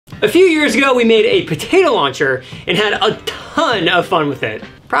A few years ago, we made a potato launcher and had a ton of fun with it.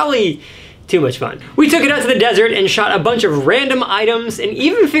 Probably too much fun. We took it out to the desert and shot a bunch of random items and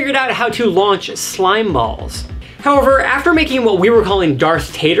even figured out how to launch slime balls. However, after making what we were calling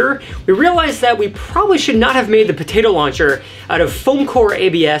Darth Tater, we realized that we probably should not have made the potato launcher out of foam core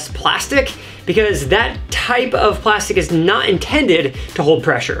ABS plastic because that type of plastic is not intended to hold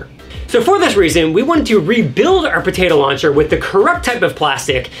pressure. So for this reason, we wanted to rebuild our potato launcher with the correct type of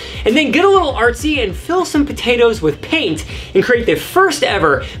plastic and then get a little artsy and fill some potatoes with paint and create the first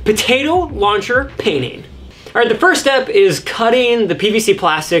ever potato launcher painting. All right, the first step is cutting the PVC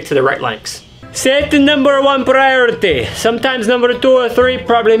plastic to the right lengths. Set the number 1 priority. Sometimes number 2 or 3,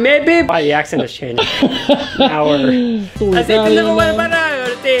 probably maybe. Why the accent has changed. I set the number 1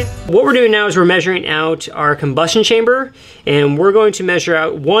 priority. What we're doing now is we're measuring out our combustion chamber, and we're going to measure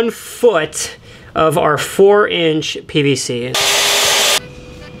out 1 foot of our 4-inch PVC.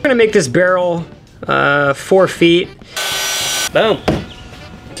 We're gonna make this barrel 4 feet. Boom.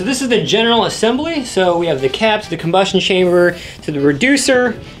 So this is the general assembly. So we have the cap to the combustion chamber, to the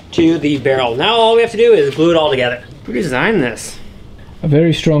reducer, to the barrel. Now all we have to do is glue it all together. Who designed this? A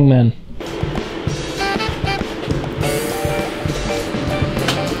very strong man.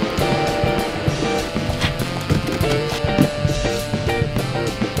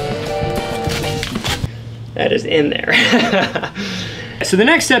 That is in there. So the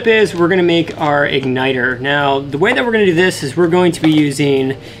next step is we're gonna make our igniter. Now, the way that we're gonna do this is we're going to be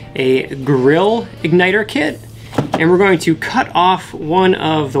using a grill igniter kit, and we're going to cut off one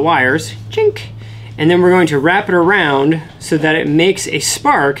of the wires, chink, and then we're going to wrap it around so that it makes a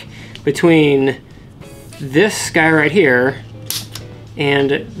spark between this guy right here and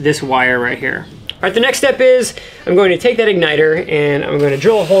this wire right here. All right, the next step is I'm going to take that igniter and I'm going to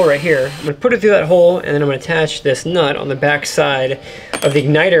drill a hole right here. I'm going to put it through that hole, and then I'm going to attach this nut on the back side of the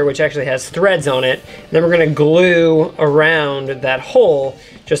igniter, which actually has threads on it. And then we're going to glue around that hole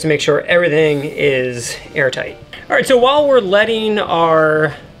just to make sure everything is airtight. All right, so while we're letting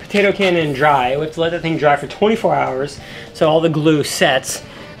our potato cannon dry, we have to let that thing dry for 24 hours so all the glue sets.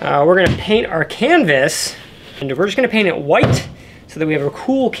 We're going to paint our canvas, and we're just going to paint it white so that we have a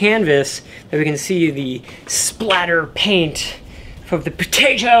cool canvas that we can see the splatter paint of the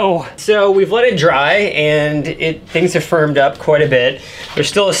potato. So we've let it dry and things have firmed up quite a bit. There's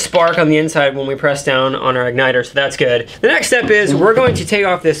still a spark on the inside when we press down on our igniter, so that's good. The next step is we're going to take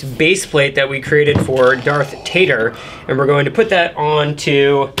off this base plate that we created for Darth Tater, and we're going to put that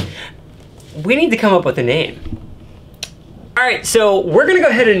onto, we need to come up with a name. All right, so we're gonna go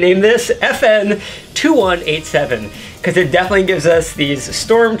ahead and name this FN2187 because it definitely gives us these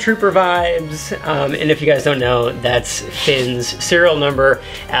stormtrooper vibes. And if you guys don't know, that's Finn's serial number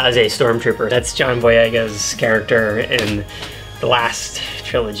as a stormtrooper. That's John Boyega's character in the last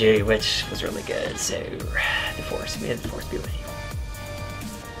trilogy, which was really good. So, may the force be with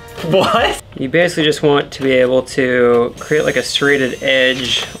you. What? You basically just want to be able to create like a serrated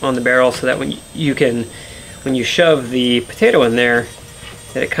edge on the barrel so that when you shove the potato in there,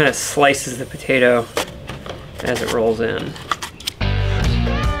 that it kind of slices the potato as it rolls in.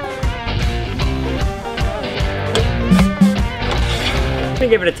 I'm gonna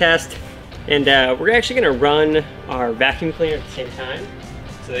give it a test, and we're actually gonna run our vacuum cleaner at the same time,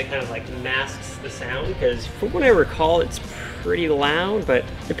 so that it kind of like masks the sound, because from what I recall, it's pretty loud, but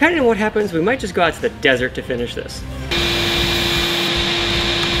depending on what happens, we might just go out to the desert to finish this.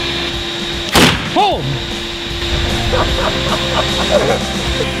 Home!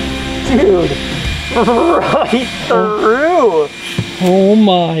 Dude, right through. Oh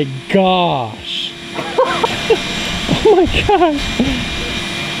my gosh. Oh my gosh.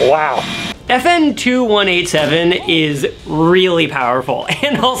 Wow. FN2187 is really powerful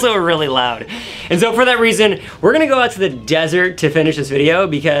and also really loud. And so for that reason, we're gonna go out to the desert to finish this video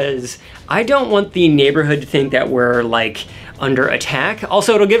because I don't want the neighborhood to think that we're like under attack.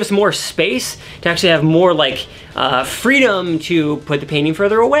 Also, it'll give us more space to actually have more like freedom to put the painting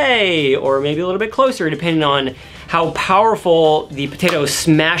further away or maybe a little bit closer depending on how powerful the potato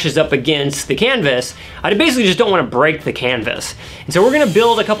smashes up against the canvas. I basically just don't want to break the canvas. And so we're gonna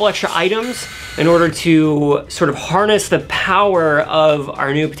build a couple extra items in order to sort of harness the power of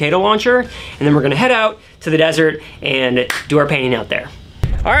our new potato launcher. And then we're gonna head out to the desert and do our painting out there.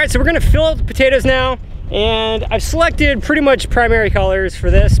 All right, so we're gonna fill out the potatoes now. And I've selected pretty much primary colors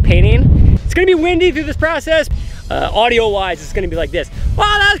for this painting. It's gonna be windy through this process. Audio-wise, it's gonna be like this.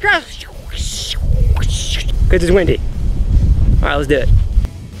 Wow, that was gross. Because it's windy. All right, let's do it.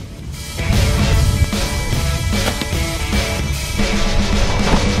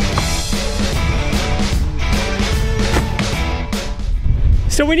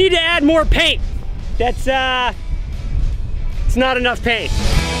 So we need to add more paint. That's, it's not enough paint.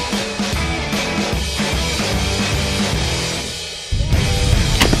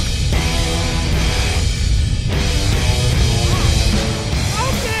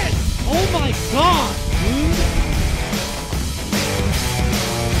 Oh my god, dude!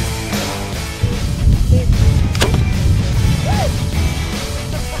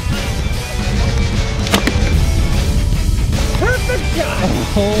 Perfect shot!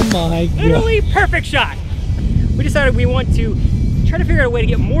 Oh my god. Literally perfect shot. We decided we want to try to figure out a way to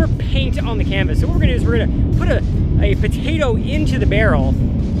get more paint on the canvas. So what we're gonna do is we're gonna put a potato into the barrel,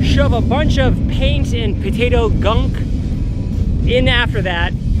 shove a bunch of paint and potato gunk in after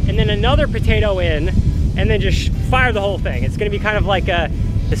that, and then another potato in, and then just fire the whole thing. It's gonna be kind of like a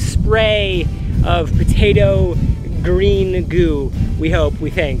spray of potato green goo, we hope, we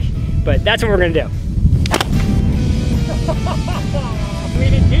think. But that's what we're gonna do. I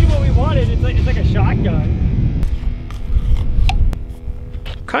mean, it did what we wanted. It's like a shotgun.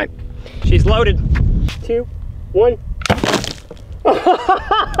 Okay, she's loaded. 2, 1.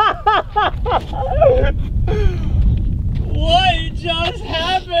 What just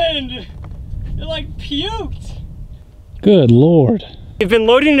happened? It like puked. Good lord. We've been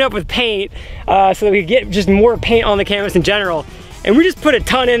loading it up with paint so that we could get just more paint on the canvas in general. And we just put a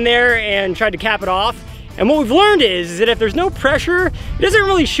ton in there and tried to cap it off. And what we've learned is that if there's no pressure, it doesn't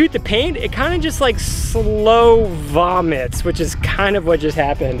really shoot the paint. It kind of just like slow vomits, which is kind of what just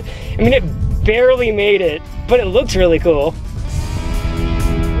happened. I mean, it barely made it, but it looks really cool.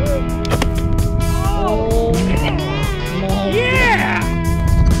 Oh my yeah!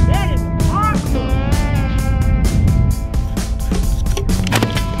 That is awesome!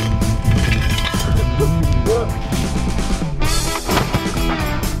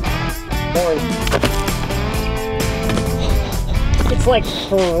 It's like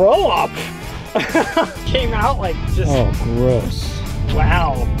throw up. Came out like just. Oh, gross.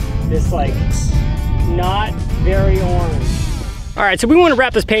 Wow. This like not very orange. All right, so we want to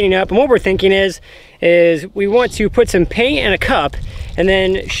wrap this painting up, and what we're thinking is we want to put some paint in a cup and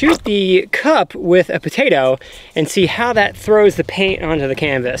then shoot the cup with a potato and see how that throws the paint onto the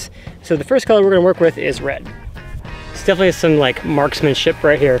canvas. So the first color we're going to work with is red. It's definitely some like marksmanship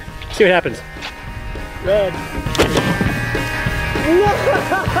right here. See what happens. Red.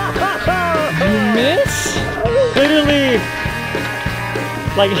 You miss? Literally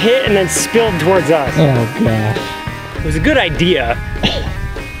like hit and then spilled towards us. Oh gosh. It was a good idea.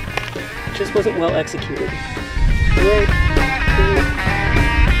 It just wasn't well executed. Right.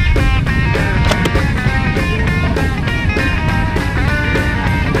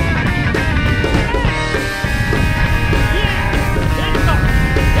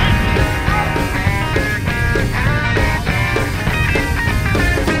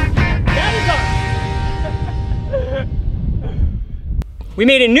 We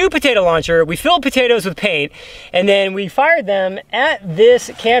made a new potato launcher, we filled potatoes with paint, and then we fired them at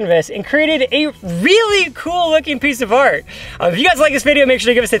this canvas and created a really cool looking piece of art. If you guys like this video, make sure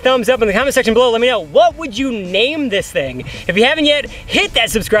to give us a thumbs up in the comment section below. Let me know, what would you name this thing? If you haven't yet, hit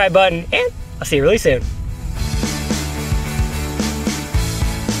that subscribe button, and I'll see you really soon.